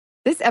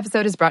This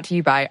episode is brought to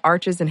you by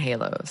Arches and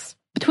Halos.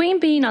 Between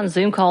being on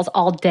Zoom calls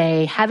all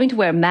day, having to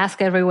wear a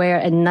mask everywhere,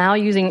 and now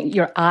using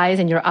your eyes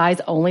and your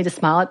eyes only to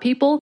smile at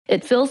people,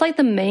 it feels like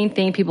the main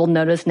thing people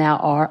notice now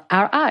are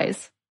our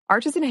eyes.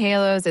 Arches and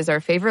Halos is our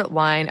favorite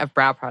line of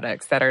brow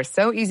products that are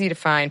so easy to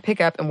find, pick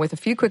up, and with a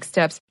few quick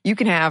steps, you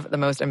can have the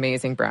most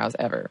amazing brows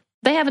ever.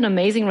 They have an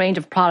amazing range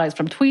of products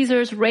from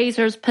tweezers,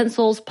 razors,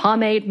 pencils,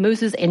 pomade,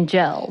 mousses, and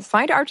gels.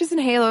 Find Arches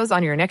and Halos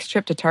on your next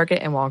trip to Target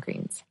and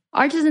Walgreens.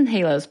 Arches and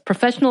Halos,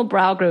 professional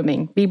brow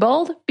grooming. Be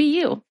bold, be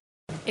you.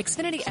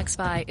 Xfinity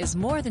XFi is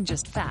more than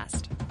just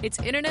fast. It's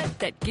internet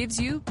that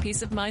gives you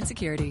peace of mind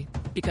security.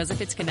 Because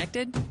if it's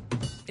connected,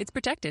 it's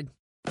protected.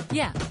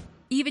 Yeah,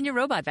 even your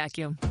robot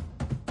vacuum.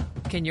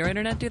 Can your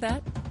internet do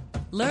that?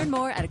 Learn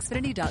more at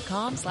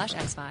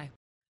xfinity.com/xfi.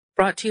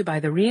 Brought to you by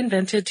the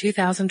reinvented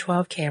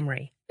 2012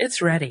 Camry.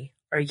 It's ready.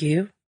 Are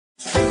you?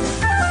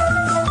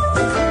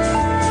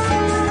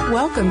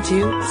 Welcome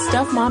to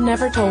Stuff Mom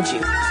Never Told You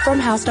from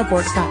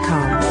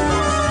HowStuffWorks.com.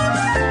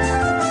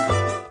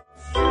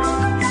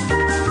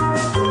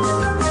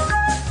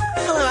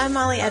 Hello, I'm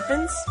Molly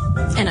Edmonds.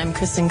 And I'm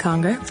Kristen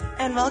Conger.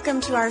 And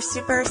welcome to our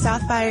super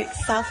South by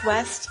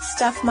Southwest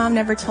Stuff Mom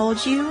Never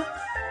Told You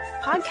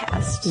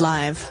podcast.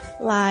 Live.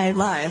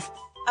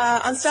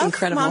 On Stuff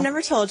Mom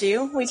Never Told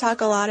You, we talk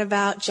a lot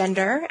about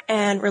gender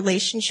and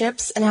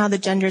relationships and how the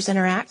genders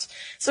interact.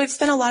 So we've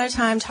spent a lot of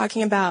time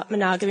talking about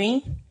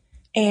monogamy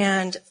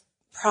and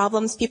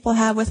problems people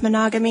have with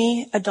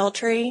monogamy,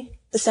 adultery,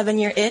 the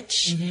 7-year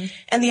itch,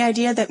 and the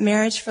idea that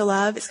marriage for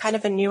love is kind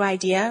of a new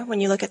idea when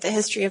you look at the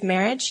history of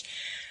marriage.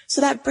 So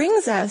that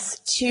brings us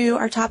to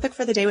our topic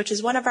for the day, which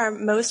is one of our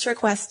most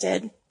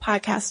requested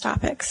podcast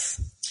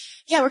topics.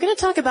 Yeah, we're going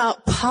to talk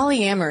about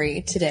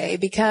polyamory today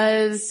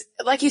because,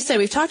 like you said,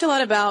 we've talked a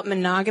lot about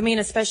monogamy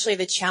and especially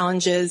the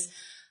challenges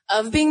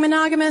of being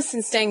monogamous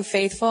and staying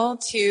faithful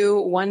to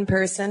one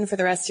person for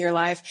the rest of your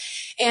life.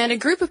 And a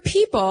group of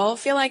people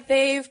feel like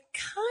they've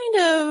kind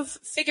of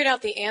figured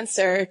out the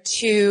answer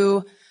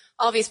to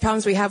all these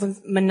problems we have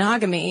with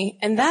monogamy,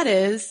 and that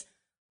is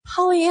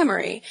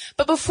polyamory.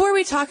 But before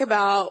we talk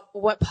about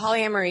what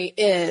polyamory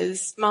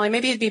is, Molly,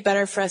 maybe it'd be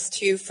better for us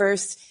to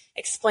first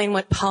explain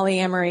what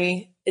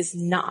polyamory is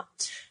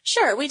not.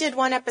 Sure. We did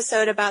one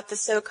episode about the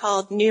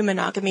so-called new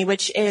monogamy,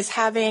 which is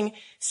having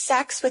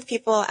sex with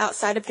people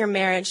outside of your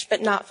marriage,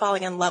 but not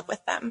falling in love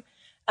with them.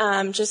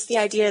 Just the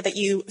idea that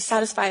you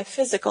satisfy a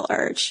physical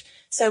urge.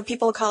 So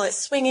people call it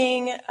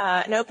swinging,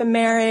 an open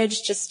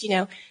marriage, just,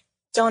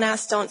 don't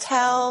ask, don't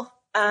tell.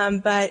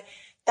 But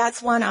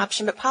that's one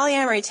option. But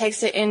polyamory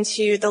takes it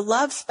into the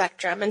love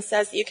spectrum and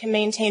says that you can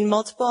maintain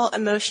multiple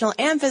emotional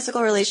and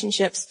physical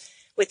relationships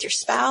with your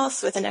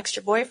spouse, with an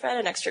extra boyfriend,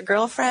 an extra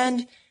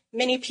girlfriend,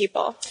 many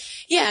people.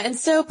 Yeah, and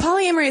so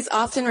polyamory is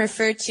often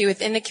referred to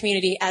within the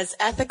community as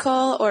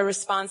ethical or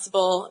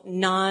responsible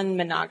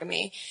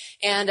non-monogamy.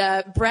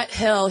 And Brett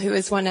Hill, who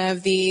is one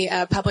of the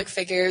public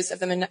figures of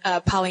the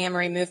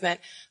polyamory movement,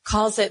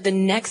 calls it the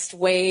next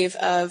wave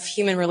of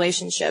human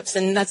relationships.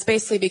 And that's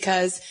basically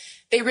because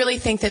they really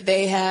think that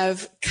they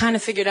have kind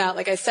of figured out,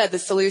 like I said, the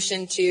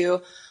solution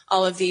to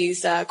all of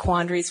these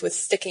quandaries with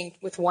sticking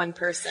with one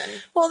person.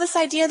 Well, this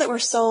idea that we're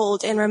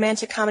sold in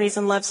romantic comedies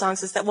and love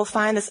songs is that we'll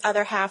find this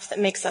other half that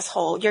makes us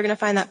whole. You're going to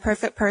find that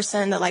perfect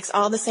person that likes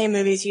all the same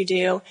movies you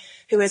do,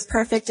 who is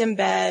perfect in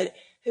bed,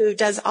 who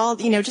does all,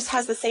 just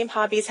has the same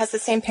hobbies, has the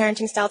same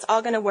parenting style. It's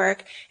all going to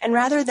work. And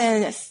rather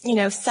than,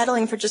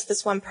 settling for just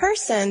this one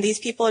person, these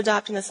people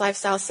adopting this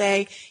lifestyle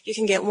say you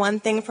can get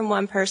one thing from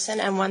one person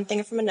and one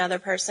thing from another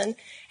person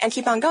and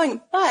keep on going.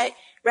 But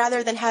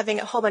rather than having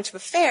a whole bunch of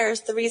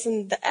affairs, the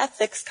reason the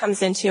ethics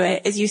comes into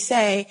it is you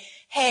say,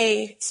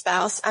 hey,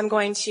 spouse, I'm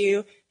going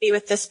to be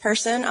with this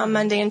person on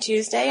Monday and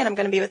Tuesday, and I'm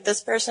going to be with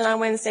this person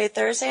on Wednesday,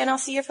 Thursday, and I'll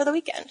see you for the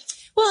weekend.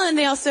 Well, and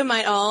they also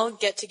might all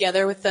get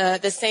together with the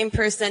same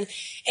person,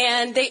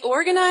 and they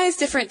organize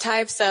different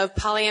types of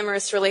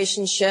polyamorous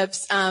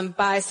relationships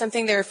by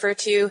something they refer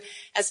to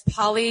as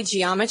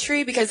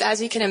polygeometry, because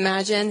as you can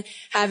imagine,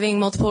 having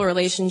multiple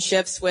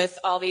relationships with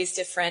all these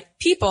different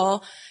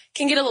people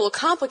can get a little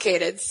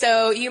complicated.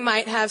 So you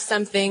might have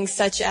something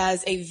such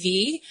as a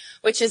V,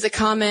 which is a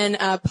common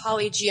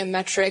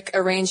polygeometric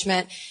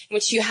arrangement in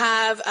which you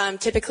have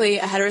typically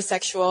a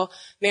heterosexual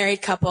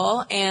married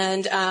couple,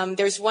 and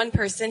there's one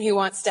person who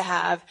wants to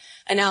have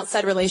an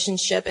outside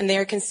relationship, and they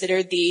are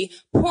considered the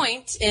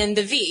point in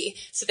the V.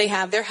 So they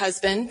have their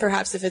husband,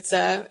 perhaps if it's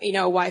a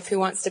wife who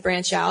wants to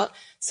branch out.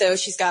 So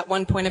she's got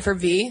one point of her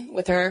V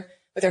with her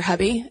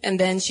hubby, and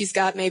then she's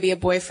got maybe a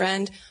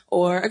boyfriend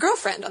or a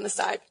girlfriend on the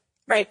side.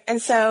 Right.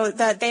 And so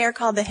that they are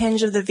called the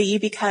hinge of the V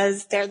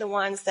because they're the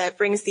ones that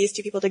brings these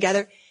two people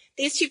together.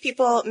 These two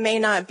people may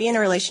not be in a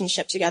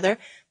relationship together,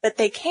 but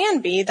they can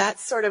be.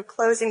 That's sort of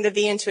closing the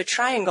V into a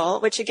triangle,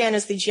 which again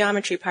is the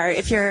geometry part.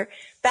 If you're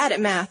bad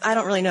at math, I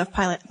don't really know if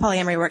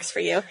polyamory works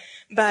for you,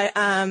 but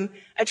a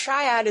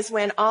triad is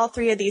when all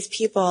three of these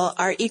people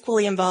are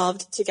equally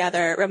involved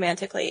together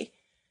romantically.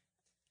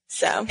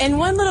 So, and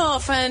one little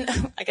fun,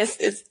 I guess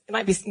it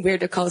might be weird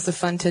to call this a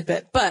fun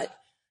tidbit, but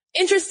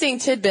interesting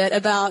tidbit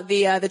about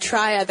the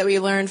triad that we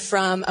learned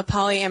from a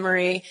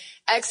polyamory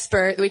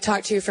expert that we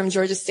talked to from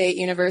Georgia State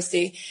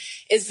University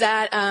is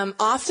that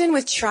often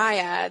with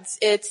triads,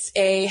 it's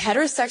a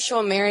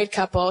heterosexual married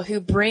couple who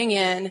bring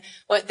in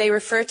what they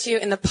refer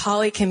to in the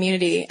poly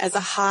community as a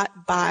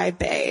hot bi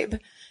babe.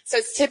 So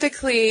it's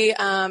typically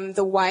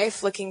the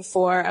wife looking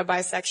for a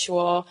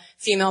bisexual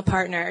female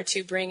partner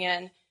to bring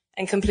in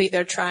and complete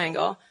their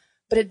triangle.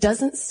 But it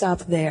doesn't stop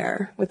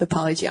there with the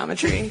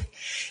polygeometry.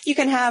 You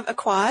can have a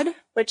quad,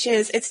 which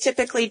is, it's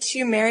typically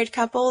two married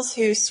couples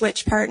who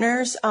switch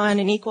partners on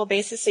an equal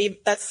basis. So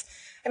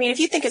if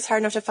you think it's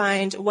hard enough to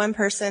find one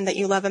person that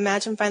you love,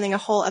 imagine finding a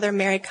whole other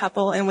married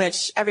couple in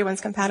which everyone's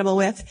compatible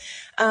with.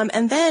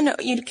 And then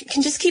you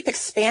can just keep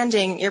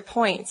expanding your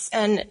points.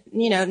 And,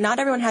 not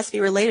everyone has to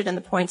be related in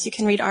the points. You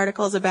can read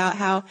articles about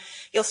how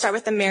you'll start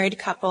with a married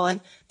couple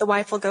and the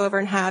wife will go over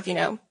and have,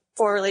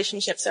 4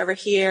 relationships over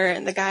here,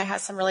 and the guy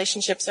has some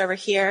relationships over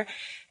here.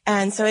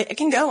 And so it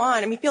can go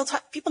on.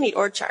 People need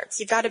org charts.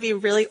 You've got to be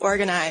really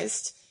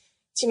organized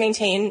to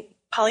maintain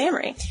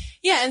polyamory.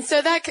 Yeah, and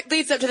so that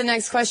leads up to the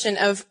next question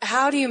of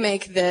how do you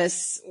make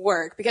this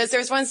work? Because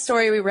there's one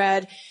story we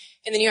read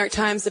in the New York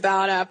Times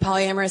about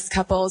polyamorous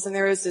couples, and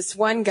there was this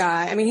one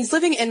guy. He's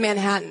living in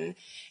Manhattan,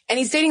 and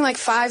he's dating like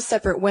 5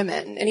 separate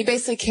women, and he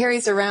basically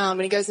carries around,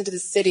 when he goes into the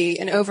city,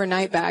 an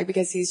overnight bag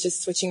because he's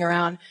just switching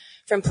around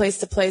from place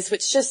to place,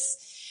 which just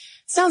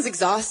sounds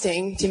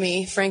exhausting to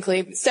me,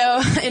 frankly.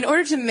 So in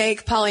order to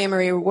make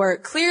polyamory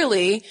work,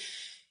 clearly,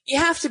 you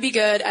have to be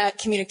good at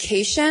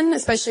communication,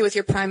 especially with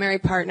your primary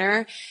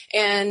partner,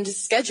 and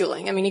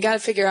scheduling. You got to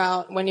figure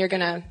out when you're going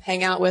to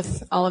hang out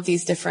with all of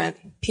these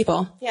different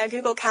people. Yeah,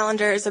 Google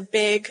Calendar is a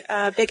big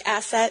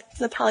asset to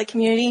the poly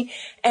community.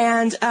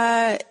 And,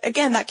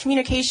 again, that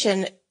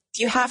communication,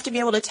 you have to be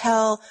able to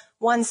tell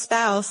one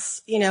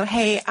spouse,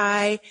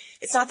 hey,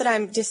 it's not that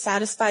I'm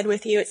dissatisfied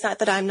with you. It's not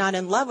that I'm not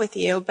in love with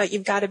you, but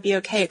you've got to be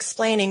okay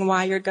explaining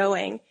why you're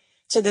going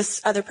to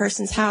this other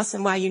person's house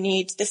and why you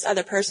need this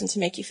other person to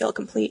make you feel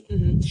complete.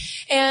 Mm-hmm.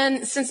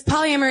 And since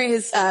polyamory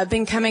has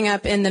been coming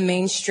up in the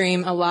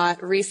mainstream a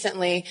lot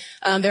recently,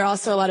 there are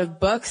also a lot of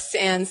books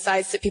and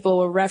sites that people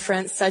will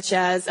reference, such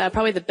as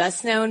probably the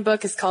best known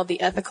book is called The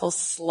Ethical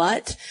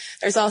Slut.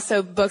 There's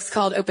also books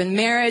called Open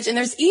Marriage, and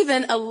there's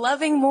even a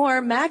Loving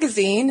More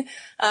magazine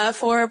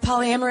for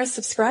polyamorous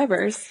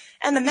subscribers.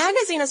 And the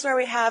magazine is where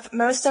we have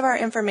most of our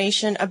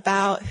information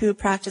about who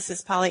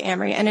practices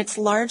polyamory, and it's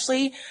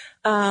largely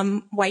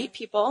white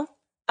people,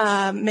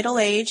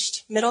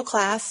 middle-aged, middle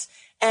class,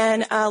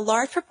 and a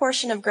large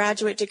proportion of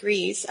graduate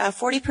degrees.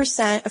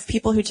 40% of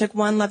people who took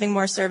one Loving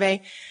More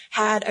survey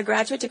had a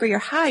graduate degree or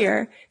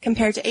higher,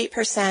 compared to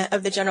 8%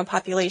 of the general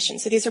population.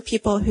 So these are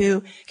people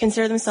who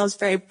consider themselves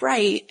very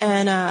bright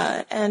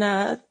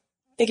and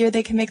figure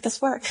they can make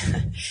this work.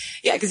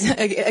 Yeah, because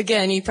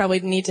again, you probably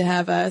need to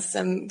have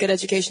some good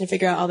education to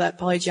figure out all that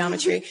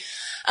polygeometry.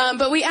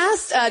 But we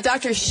asked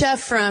Dr. Sheff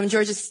from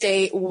Georgia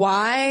State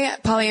why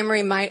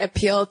polyamory might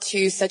appeal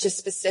to such a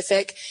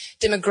specific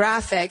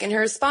demographic, and her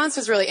response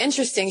was really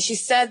interesting. She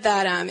said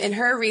that in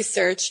her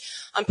research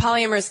on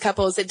polyamorous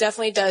couples, it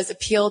definitely does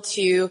appeal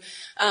to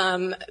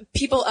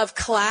people of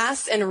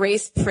class and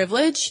race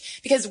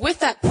privilege, because with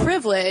that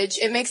privilege,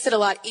 it makes it a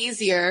lot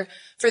easier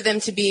for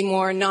them to be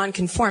more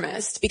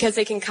nonconformist, because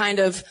they can kind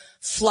of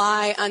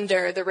fly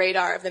under the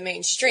radar of the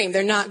mainstream.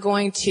 They're not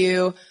going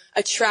to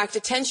attract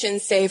attention,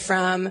 say,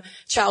 from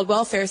child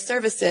welfare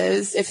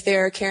services if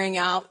they're carrying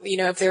out,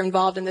 if they're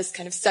involved in this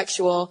kind of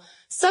sexual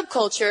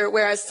subculture,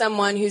 whereas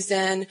someone who's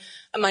in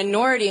a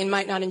minority and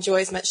might not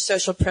enjoy as much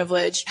social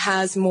privilege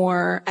has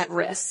more at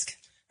risk.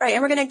 Right,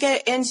 and we're going to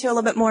get into a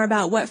little bit more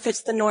about what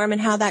fits the norm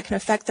and how that can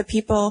affect the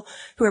people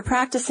who are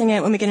practicing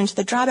it when we get into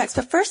the drawbacks.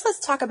 But first,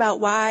 let's talk about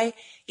why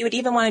you would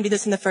even want to do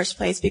this in the first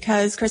place,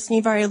 because, Kristen,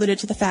 you've already alluded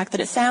to the fact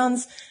that it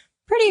sounds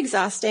pretty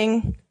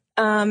exhausting.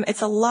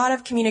 It's a lot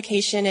of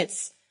communication.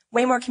 It's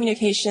way more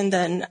communication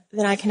than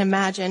I can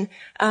imagine.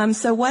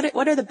 So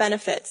what are the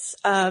benefits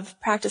of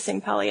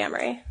practicing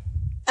polyamory?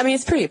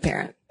 It's pretty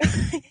apparent.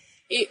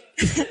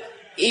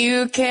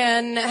 You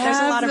can have... There's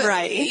a lot of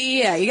variety.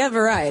 Yeah, you got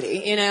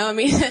variety,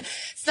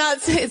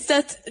 it's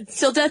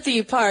till death do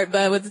you part,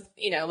 but with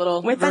a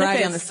little variety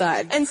benefits on the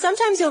side. And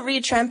sometimes you'll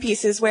read trend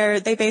pieces where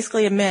they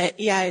basically admit,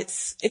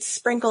 it's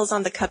sprinkles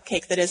on the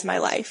cupcake that is my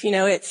life.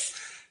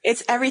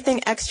 It's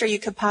everything extra you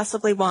could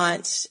possibly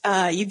want.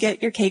 You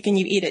get your cake and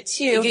you eat it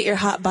too. You get your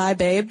hot bi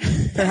babe,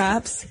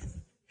 perhaps.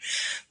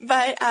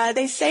 But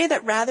they say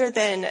that rather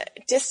than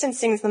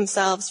distancing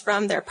themselves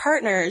from their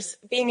partners,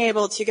 being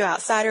able to go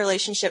outside a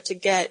relationship to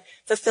get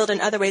fulfilled in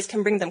other ways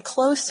can bring them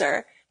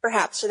closer,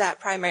 perhaps, to that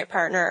primary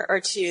partner or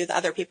to the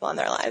other people in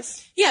their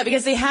lives. Yeah,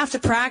 because they have to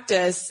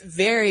practice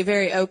very,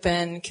 very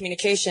open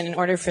communication in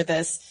order for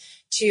this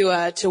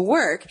to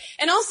work.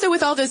 And also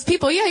with all those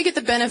people, you get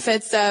the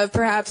benefits of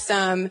perhaps,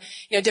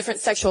 different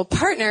sexual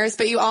partners,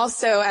 but you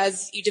also,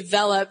 as you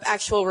develop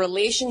actual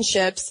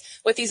relationships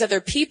with these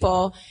other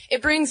people,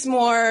 it brings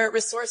more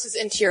resources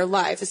into your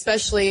life,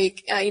 especially,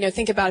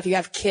 think about if you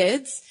have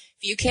kids.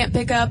 If you can't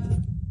pick up,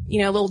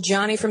 little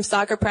Johnny from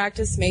soccer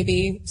practice,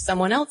 maybe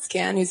someone else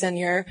can who's in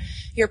your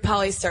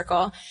poly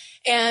circle.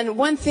 And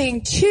one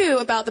thing too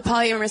about the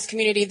polyamorous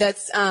community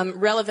that's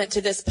relevant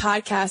to this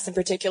podcast in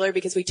particular,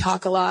 because we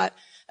talk a lot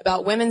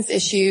about women's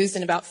issues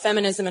and about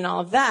feminism and all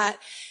of that,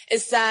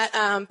 is that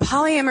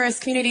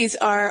polyamorous communities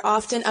are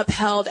often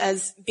upheld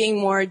as being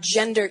more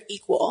gender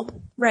equal.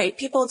 Right.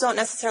 People don't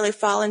necessarily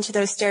fall into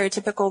those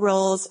stereotypical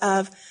roles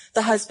of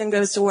the husband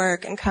goes to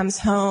work and comes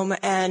home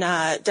and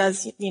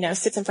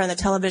sits in front of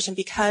the television.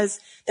 Because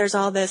there's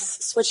all this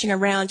switching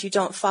around, you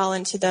don't fall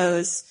into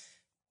those,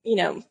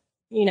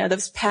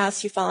 those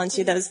paths you fall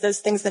into, those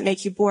things that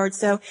make you bored.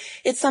 So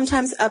it's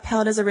sometimes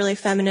upheld as a really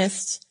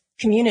feminist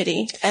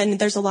community, and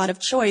there's a lot of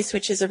choice,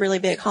 which is a really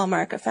big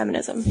hallmark of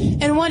feminism.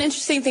 And one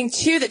interesting thing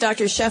too that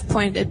Dr. Sheff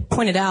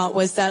pointed out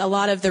was that a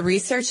lot of the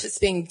research that's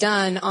being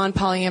done on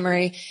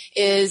polyamory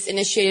is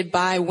initiated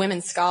by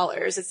women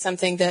scholars. It's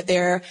something that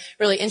they're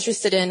really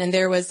interested in, and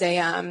there was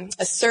a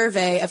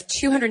survey of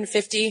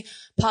 250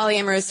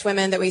 polyamorous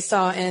women that we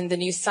saw in the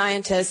New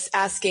Scientist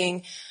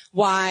asking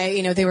why,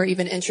 they were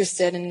even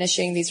interested in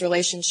initiating these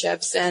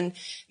relationships. And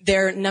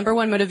their number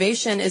one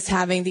motivation is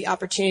having the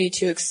opportunity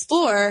to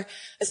explore,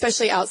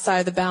 especially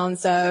outside the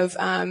bounds of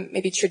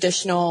maybe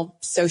traditional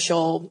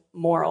social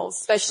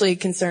morals, especially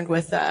concerned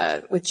with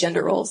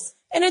gender roles.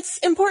 And it's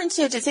important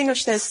to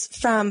distinguish this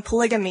from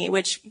polygamy,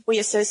 which we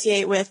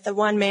associate with the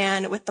one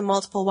man with the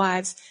multiple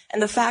wives.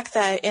 And the fact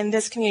that in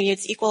this community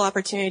it's equal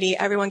opportunity,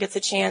 everyone gets a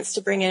chance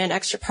to bring in an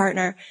extra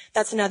partner.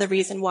 That's another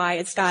reason why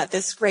it's got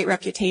this great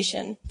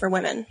reputation for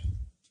women.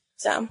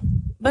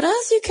 But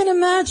as you can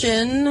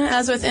imagine,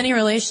 as with any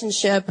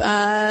relationship,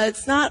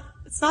 it's not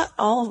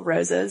all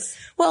roses.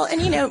 Well,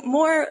 and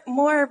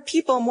more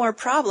people, more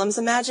problems.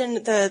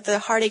 Imagine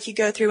the heartache you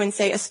go through when,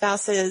 say, a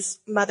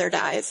spouse's mother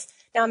dies.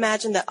 Now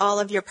imagine that all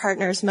of your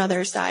partner's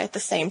mothers die at the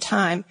same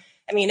time.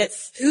 I mean,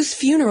 it's... Whose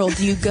funeral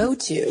do you go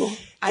to?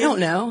 I don't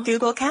know.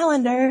 Google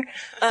Calendar.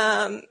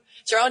 Draw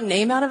a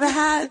name out of a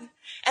hat.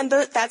 And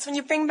that's when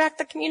you bring back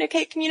the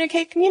communicate.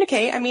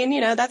 I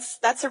mean,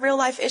 that's a real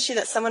life issue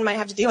that someone might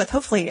have to deal with.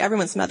 Hopefully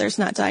everyone's mother's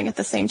not dying at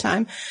the same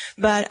time.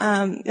 But,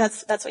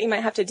 that's what you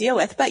might have to deal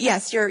with. But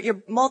yes,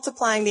 you're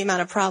multiplying the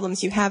amount of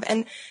problems you have,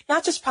 and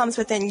not just problems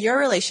within your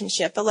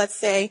relationship, but let's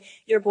say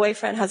your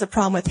boyfriend has a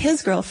problem with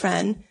his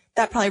girlfriend.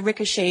 That probably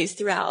ricochets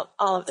throughout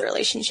all of the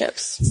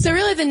relationships. So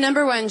really the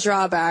number one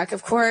drawback,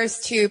 of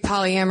course, to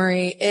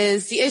polyamory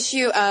is the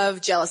issue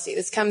of jealousy.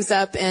 This comes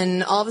up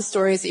in all the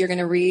stories that you're going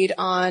to read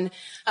on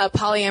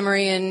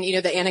polyamory and,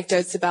 the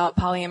anecdotes about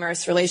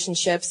polyamorous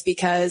relationships,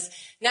 because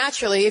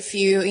naturally if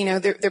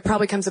there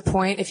probably comes a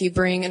point if you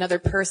bring another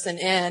person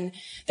in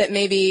that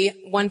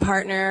maybe one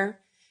partner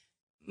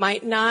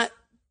might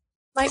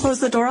close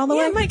the door all the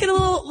way. Yeah, it might get a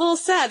little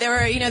sad. There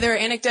were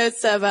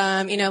anecdotes of,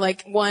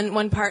 like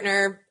one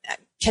partner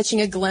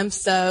catching a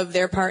glimpse of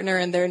their partner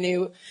and their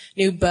new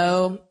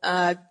beau,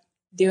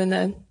 doing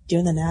the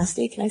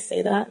nasty. Can I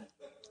say that?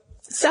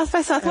 South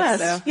by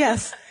Southwest. So.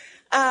 Yes.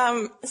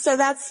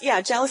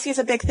 Jealousy is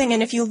a big thing.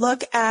 And if you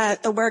look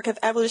at the work of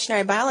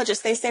evolutionary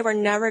biologists, they say we're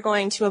never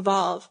going to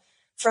evolve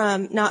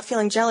from not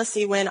feeling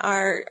jealousy when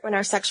our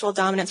sexual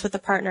dominance with the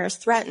partner is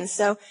threatened.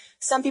 So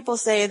some people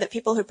say that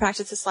people who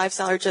practice this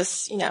lifestyle are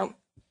just,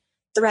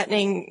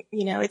 threatening,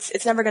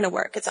 it's never going to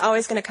work. It's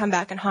always going to come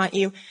back and haunt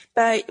you.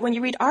 But when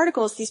you read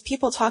articles, these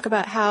people talk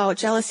about how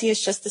jealousy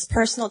is just this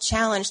personal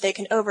challenge they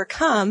can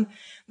overcome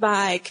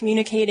by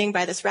communicating,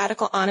 by this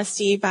radical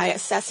honesty, by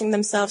assessing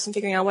themselves and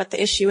figuring out what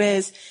the issue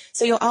is.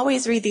 So you'll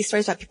always read these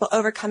stories about people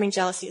overcoming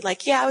jealousy.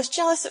 Like, yeah, I was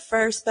jealous at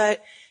first,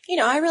 but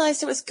I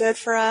realized it was good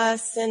for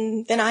us,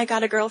 and then I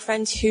got a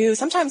girlfriend too.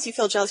 Sometimes you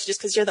feel jealous just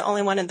because you're the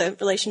only one in the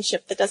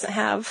relationship that doesn't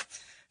have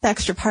the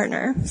extra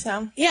partner.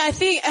 So yeah, I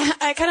think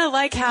I kind of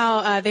like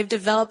how they've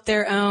developed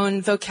their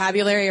own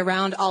vocabulary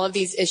around all of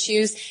these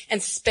issues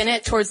and spin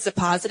it towards the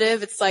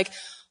positive. It's like,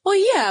 well,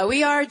 yeah,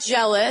 we are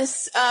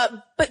jealous,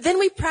 but then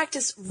we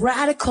practice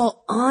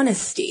radical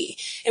honesty,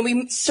 and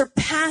we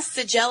surpass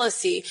the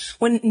jealousy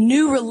when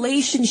new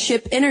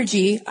relationship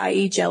energy,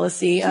 i.e.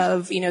 jealousy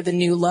of, the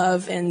new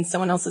love in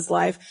someone else's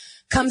life,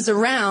 comes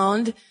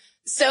around.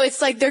 So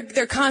it's like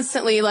they're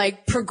constantly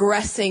like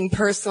progressing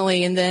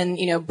personally, and then,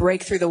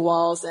 break through the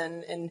walls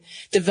and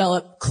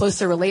develop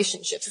closer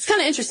relationships. It's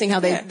kind of interesting how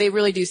they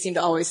really do seem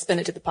to always spin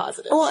it to the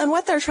positive. Well, and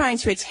what they're trying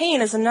to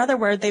attain is another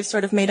word they've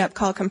sort of made up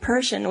called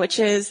compersion, which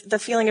is the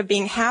feeling of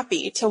being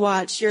happy to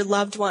watch your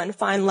loved one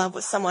find love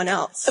with someone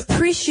else.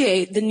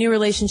 Appreciate the new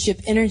relationship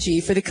energy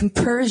for the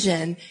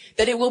compersion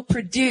that it will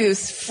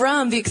produce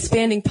from the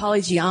expanding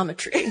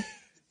polygeometry,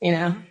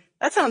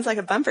 That sounds like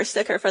a bumper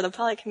sticker for the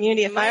poly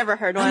community if I ever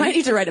heard one. I might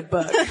need to write a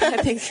book. I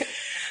think.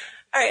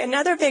 All right,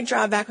 another big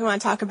drawback we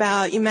want to talk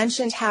about, you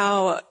mentioned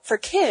how for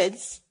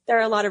kids, there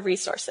are a lot of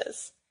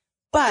resources.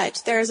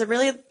 But there is a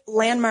really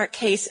landmark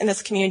case in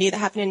this community that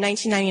happened in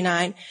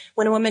 1999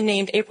 when a woman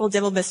named April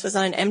Dibblebus was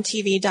on an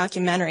MTV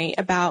documentary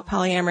about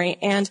polyamory.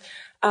 And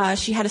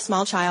she had a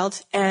small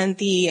child, and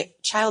the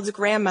child's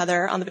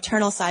grandmother on the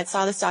paternal side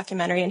saw this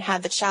documentary and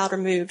had the child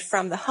removed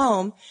from the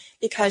home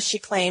because she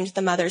claimed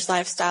the mother's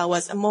lifestyle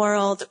was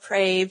immoral,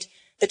 depraved.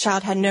 The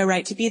child had no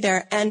right to be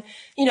there. And,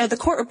 the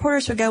court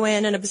reporters would go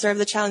in and observe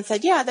the child and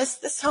said, yeah,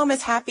 this home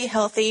is happy,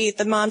 healthy.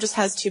 The mom just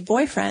has 2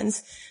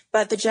 boyfriends.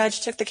 But the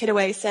judge took the kid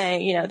away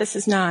saying, this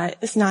is not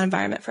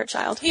environment for a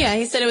child. Yeah,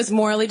 he said it was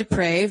morally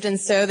depraved, and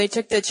so they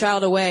took the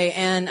child away.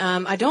 And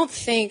I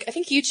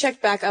think you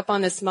checked back up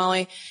on this,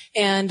 Molly,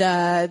 and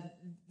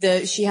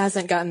she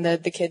hasn't gotten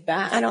the kid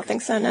back. I don't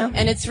think so, no.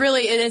 And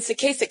it's a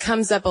case that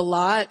comes up a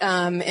lot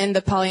in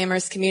the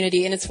polyamorous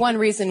community, and it's one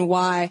reason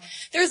why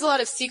there's a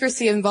lot of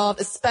secrecy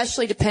involved,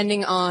 especially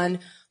depending on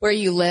where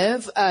you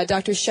live.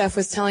 Dr. Sheff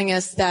was telling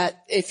us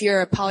that if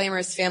you're a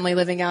polyamorous family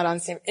living out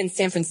in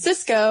San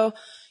Francisco,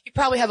 you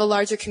probably have a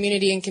larger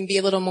community and can be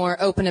a little more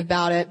open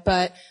about it.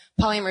 But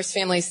polyamorous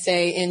families,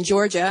 say in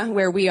Georgia,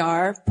 where we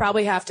are,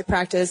 probably have to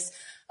practice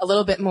a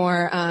little bit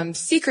more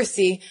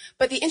secrecy.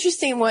 But the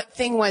interesting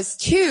thing was,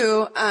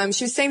 too,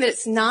 she was saying that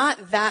it's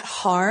not that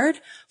hard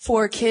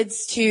for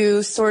kids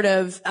to sort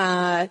of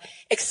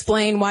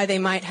explain why they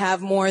might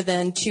have more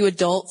than 2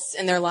 adults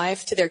in their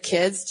life to their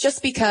kids,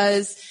 just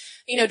because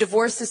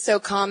divorce is so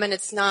common.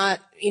 It's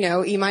not,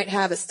 you might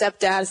have a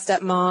stepdad, a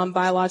stepmom,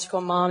 biological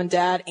mom and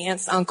dad,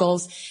 aunts,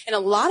 uncles. And a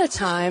lot of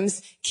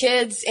times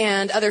kids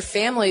and other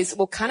families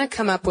will kind of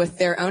come up with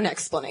their own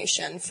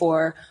explanation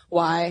for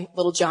why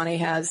little Johnny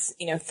has,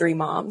 3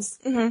 moms.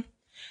 Mm-hmm.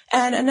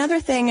 And another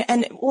thing,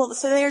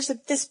 so there's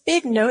this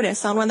big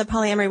notice on one of the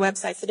polyamory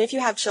websites that if you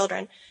have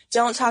children,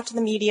 don't talk to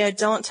the media,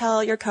 don't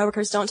tell your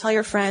coworkers, don't tell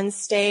your friends,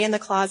 stay in the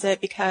closet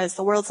because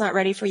the world's not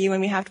ready for you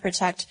and we have to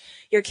protect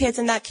your kids.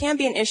 And that can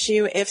be an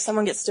issue if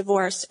someone gets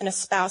divorced and a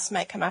spouse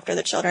might come after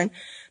the children.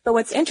 But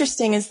what's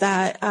interesting is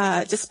that,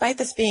 despite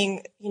this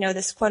being,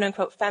 this quote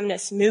unquote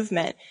feminist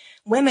movement,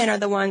 women are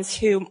the ones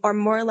who are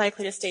more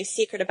likely to stay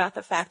secret about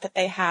the fact that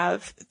they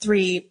have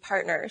 3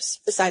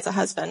 partners besides a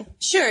husband.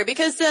 Sure,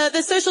 because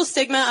the social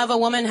stigma of a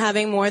woman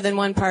having more than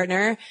one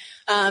partner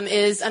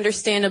is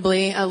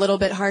understandably a little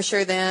bit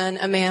harsher than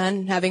a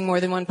man having more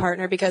than one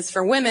partner, because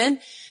for women,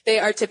 they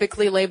are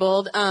typically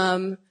labeled,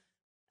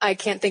 I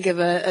can't think of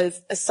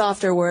a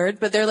softer word,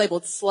 but they're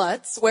labeled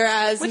sluts,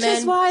 whereas Which men...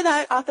 is why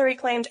that author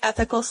reclaimed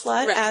ethical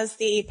slut as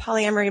the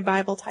polyamory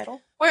Bible title.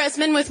 Whereas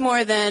men with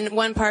more than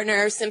one partner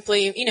are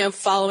simply,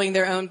 following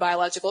their own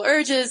biological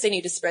urges. They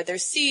need to spread their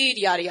seed,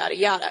 yada, yada,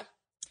 yada.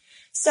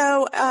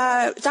 So,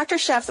 Dr.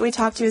 Sheff that we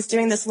talked to is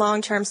doing this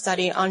long-term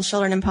study on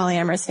children in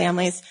polyamorous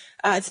families.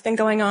 It's been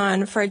going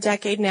on for a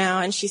decade now,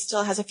 and she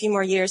still has a few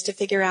more years to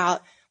figure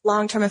out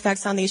long-term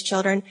effects on these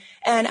children.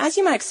 And as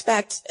you might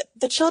expect,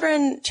 the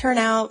children turn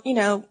out,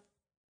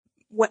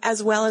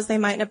 as well as they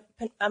might in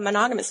a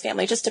monogamous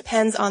family. It just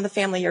depends on the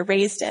family you're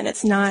raised in.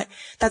 That's not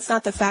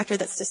the factor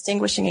that's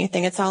distinguishing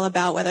anything. It's all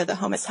about whether the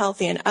home is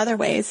healthy in other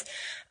ways.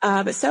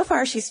 But so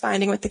far she's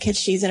finding with the kids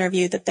she's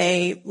interviewed that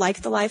they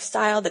like the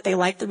lifestyle, that they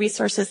like the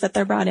resources that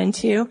they're brought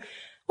into.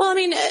 Well,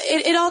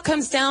 it all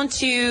comes down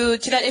to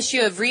that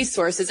issue of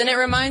resources. And it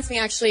reminds me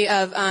actually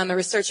of a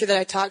researcher that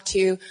I talked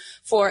to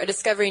for a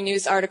Discovery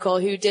News article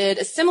who did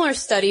a similar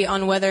study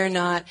on whether or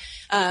not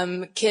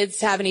kids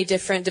have any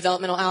different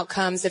developmental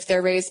outcomes if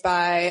they're raised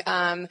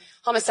by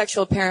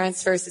homosexual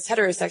parents versus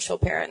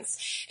heterosexual parents.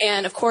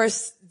 And of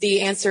course,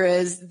 the answer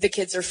is the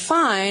kids are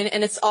fine,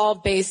 and it's all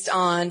based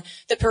on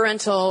the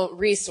parental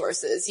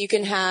resources. You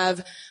can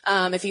have,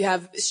 if you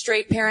have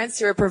straight parents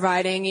who are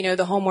providing,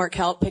 the homework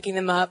help, picking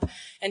them up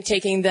and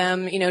taking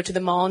them, to the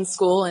mall and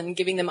school and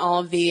giving them all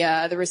of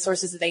the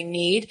resources that they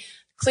need.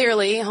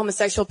 Clearly,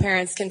 homosexual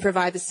parents can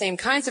provide the same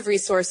kinds of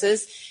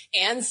resources,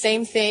 and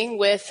same thing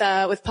with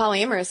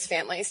polyamorous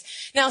families.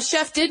 Now,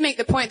 Sheff did make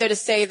the point, though, to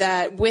say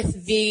that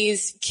with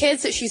these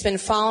kids that she's been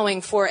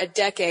following for a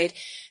decade,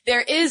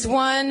 there is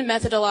one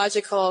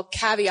methodological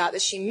caveat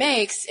that she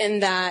makes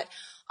in that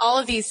all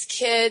of these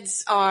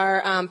kids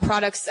are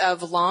products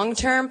of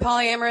long-term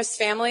polyamorous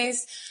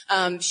families.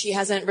 She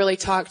hasn't really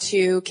talked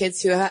to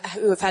kids who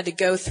have had to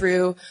go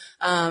through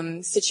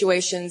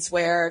situations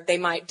where they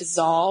might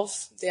dissolve.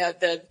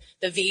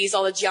 The V's,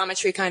 all the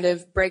geometry kind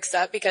of breaks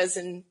up, because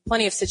in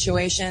plenty of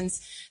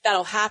situations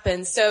that'll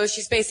happen. So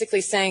she's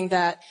basically saying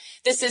that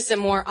this is a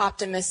more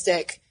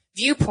optimistic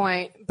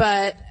viewpoint,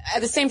 but at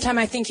the same time,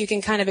 I think you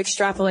can kind of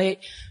extrapolate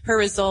her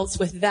results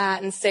with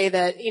that and say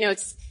that,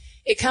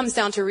 it comes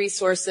down to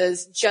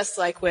resources, just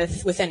like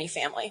with any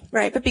family.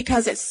 Right, but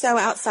because it's so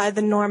outside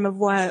the norm of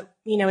what,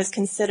 is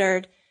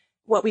considered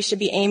what we should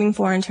be aiming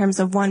for in terms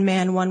of one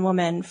man, one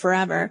woman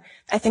forever,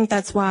 I think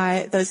that's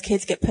why those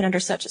kids get put under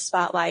such a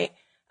spotlight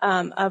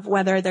of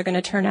whether they're going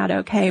to turn out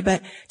okay.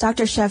 But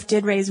Dr. Sheff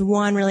did raise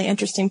one really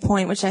interesting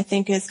point, which I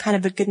think is kind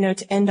of a good note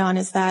to end on,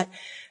 is that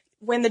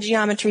when the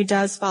geometry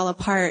does fall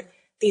apart,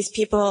 these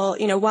people,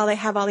 while they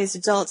have all these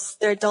adults,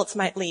 their adults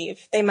might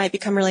leave. They might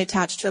become really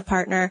attached to a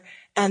partner,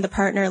 and the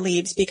partner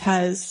leaves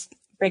because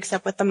breaks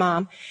up with the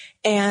mom.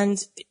 And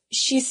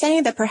she's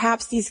saying that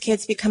perhaps these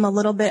kids become a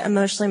little bit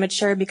emotionally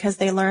mature because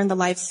they learn the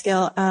life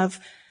skill of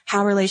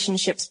how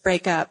relationships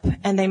break up,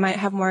 and they might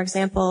have more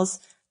examples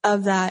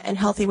of that and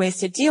healthy ways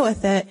to deal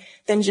with it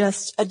than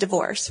just a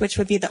divorce, which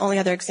would be the only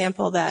other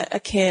example that a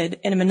kid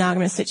in a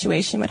monogamous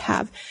situation would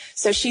have.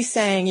 So she's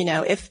saying,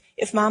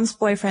 if mom's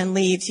boyfriend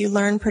leaves, you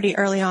learn pretty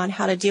early on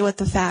how to deal with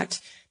the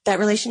fact that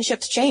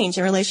relationships change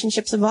and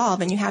relationships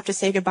evolve, and you have to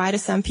say goodbye to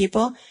some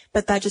people,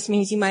 but that just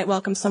means you might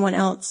welcome someone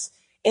else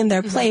in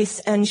their place.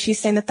 And she's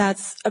saying that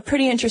that's a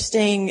pretty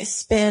interesting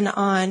spin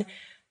on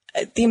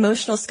the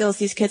emotional skills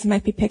these kids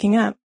might be picking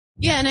up.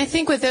 Yeah, and I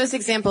think with those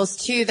examples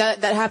too,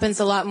 that happens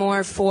a lot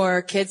more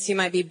for kids who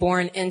might be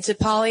born into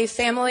poly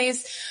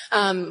families,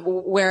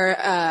 where,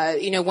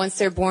 once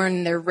they're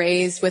born, they're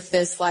raised with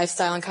this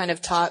lifestyle and kind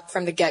of taught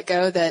from the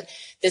get-go that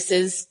this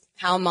is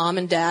how mom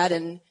and dad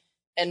and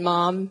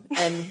mom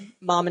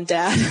and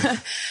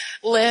dad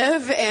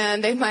live.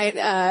 And they might,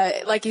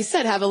 like you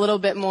said, have a little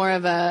bit more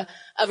of a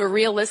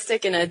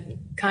realistic and a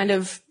kind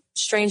of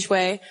strange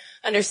way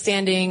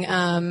understanding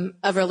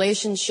of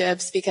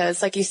relationships,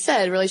 because like you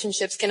said,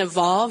 relationships can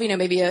evolve.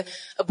 Maybe a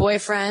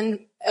boyfriend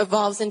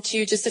evolves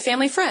into just a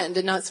family friend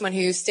and not someone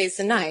who stays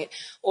the night,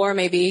 or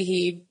maybe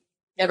he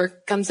never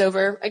comes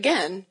over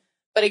again.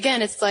 But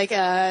again, it's like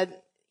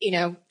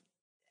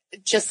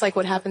just like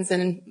what happens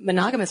in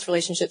monogamous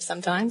relationships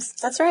sometimes.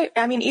 That's right.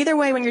 I mean, either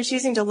way, when you're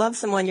choosing to love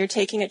someone, you're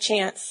taking a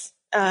chance.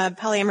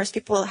 Polyamorous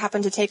people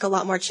happen to take a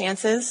lot more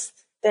chances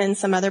than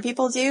some other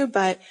people do,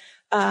 but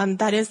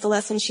that is the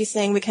lesson she's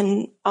saying we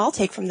can all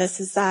take from this,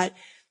 is that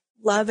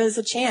love is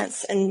a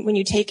chance. And when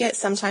you take it,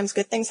 sometimes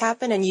good things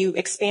happen and you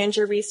expand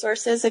your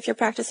resources if you're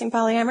practicing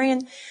polyamory,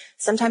 and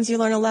sometimes you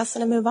learn a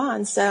lesson and move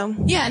on. So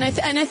yeah, and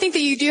I think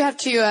that you do have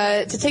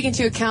to take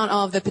into account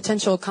all of the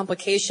potential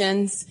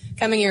complications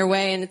coming your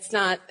way. And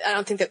I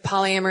don't think that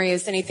polyamory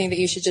is anything that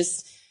you should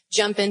just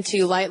jump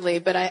into lightly,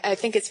 but I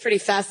think it's pretty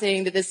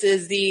fascinating that this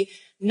is the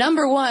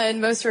number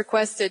one most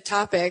requested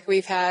topic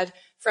we've had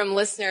from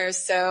listeners.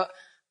 So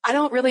I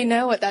don't really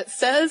know what that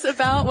says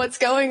about what's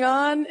going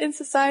on in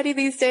society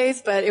these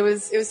days, but it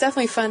was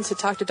definitely fun to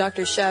talk to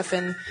Dr. Sheff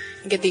and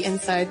get the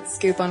inside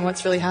scoop on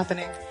what's really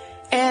happening.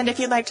 And if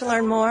you'd like to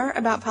learn more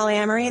about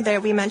polyamory,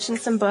 we mentioned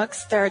some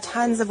books. There are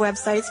tons of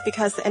websites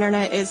because the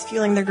internet is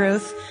fueling the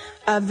growth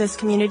of this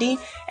community.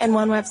 And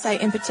one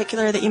website in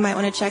particular that you might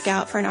want to check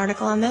out for an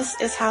article on this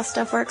is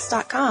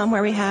howstuffworks.com,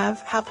 where we have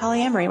How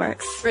Polyamory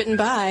Works. Written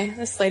by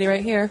this lady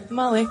right here,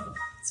 Molly.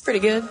 It's pretty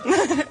good.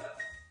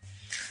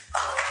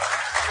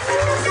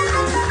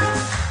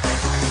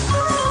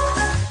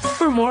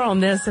 For more on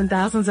this and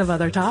thousands of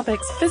other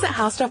topics, visit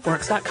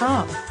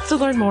howstuffworks.com. To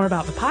learn more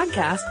about the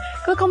podcast,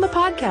 click on the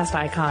podcast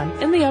icon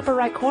in the upper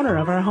right corner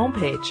of our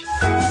homepage.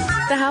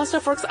 The How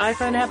Stuff Works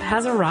iPhone app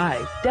has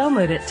arrived.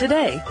 Download it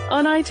today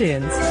on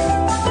iTunes.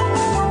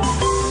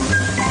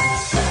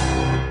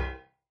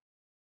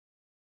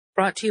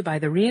 Brought to you by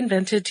the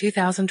reinvented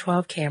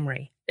 2012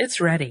 Camry.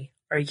 It's ready.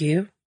 Are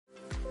you?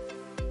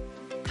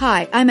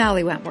 Hi, I'm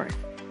Allie Wentworth.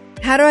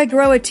 How do I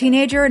grow a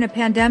teenager in a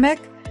pandemic?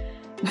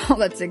 Well,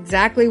 that's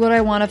exactly what I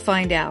want to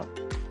find out.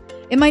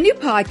 In my new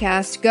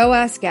podcast, Go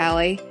Ask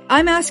Allie,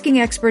 I'm asking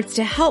experts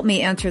to help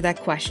me answer that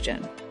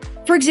question.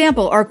 For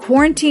example, are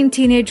quarantined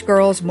teenage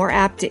girls more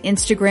apt to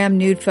Instagram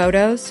nude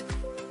photos?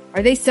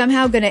 Are they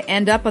somehow going to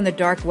end up on the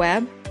dark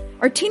web?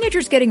 Are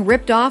teenagers getting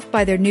ripped off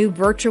by their new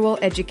virtual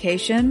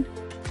education?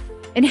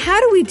 And how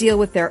do we deal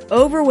with their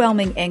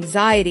overwhelming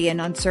anxiety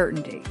and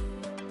uncertainty?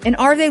 And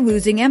are they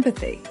losing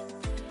empathy?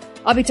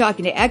 I'll be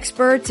talking to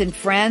experts and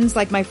friends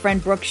like my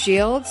friend Brooke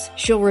Shields.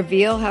 She'll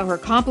reveal how her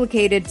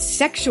complicated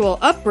sexual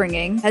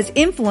upbringing has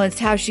influenced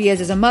how she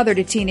is as a mother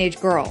to teenage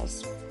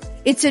girls.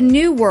 It's a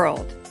new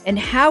world, and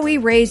how we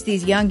raise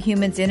these young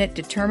humans in it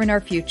determine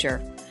our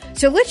future.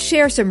 So let's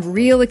share some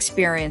real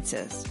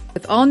experiences,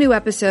 with all new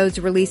episodes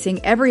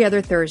releasing every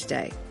other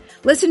Thursday.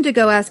 Listen to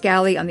Go Ask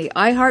Allie on the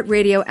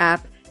iHeartRadio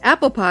app,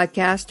 Apple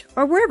Podcast,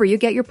 or wherever you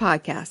get your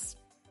podcasts.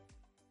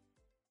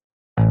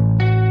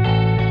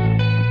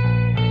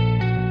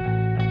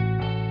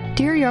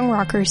 Dear Young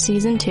Rocker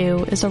Season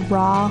 2 is a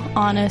raw,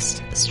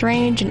 honest,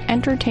 strange, and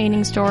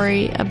entertaining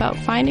story about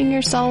finding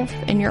yourself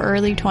in your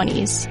early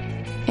 20s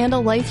and a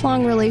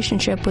lifelong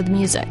relationship with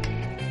music.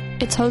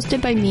 It's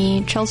hosted by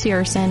me, Chelsea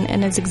Urson,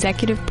 and is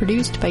executive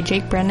produced by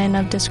Jake Brennan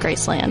of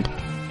Disgraceland.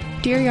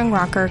 Dear Young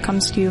Rocker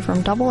comes to you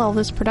from Double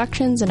Elvis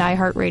Productions and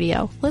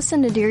iHeartRadio.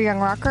 Listen to Dear Young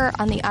Rocker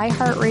on the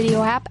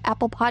iHeartRadio app,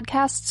 Apple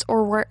Podcasts,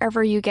 or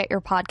wherever you get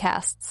your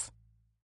podcasts.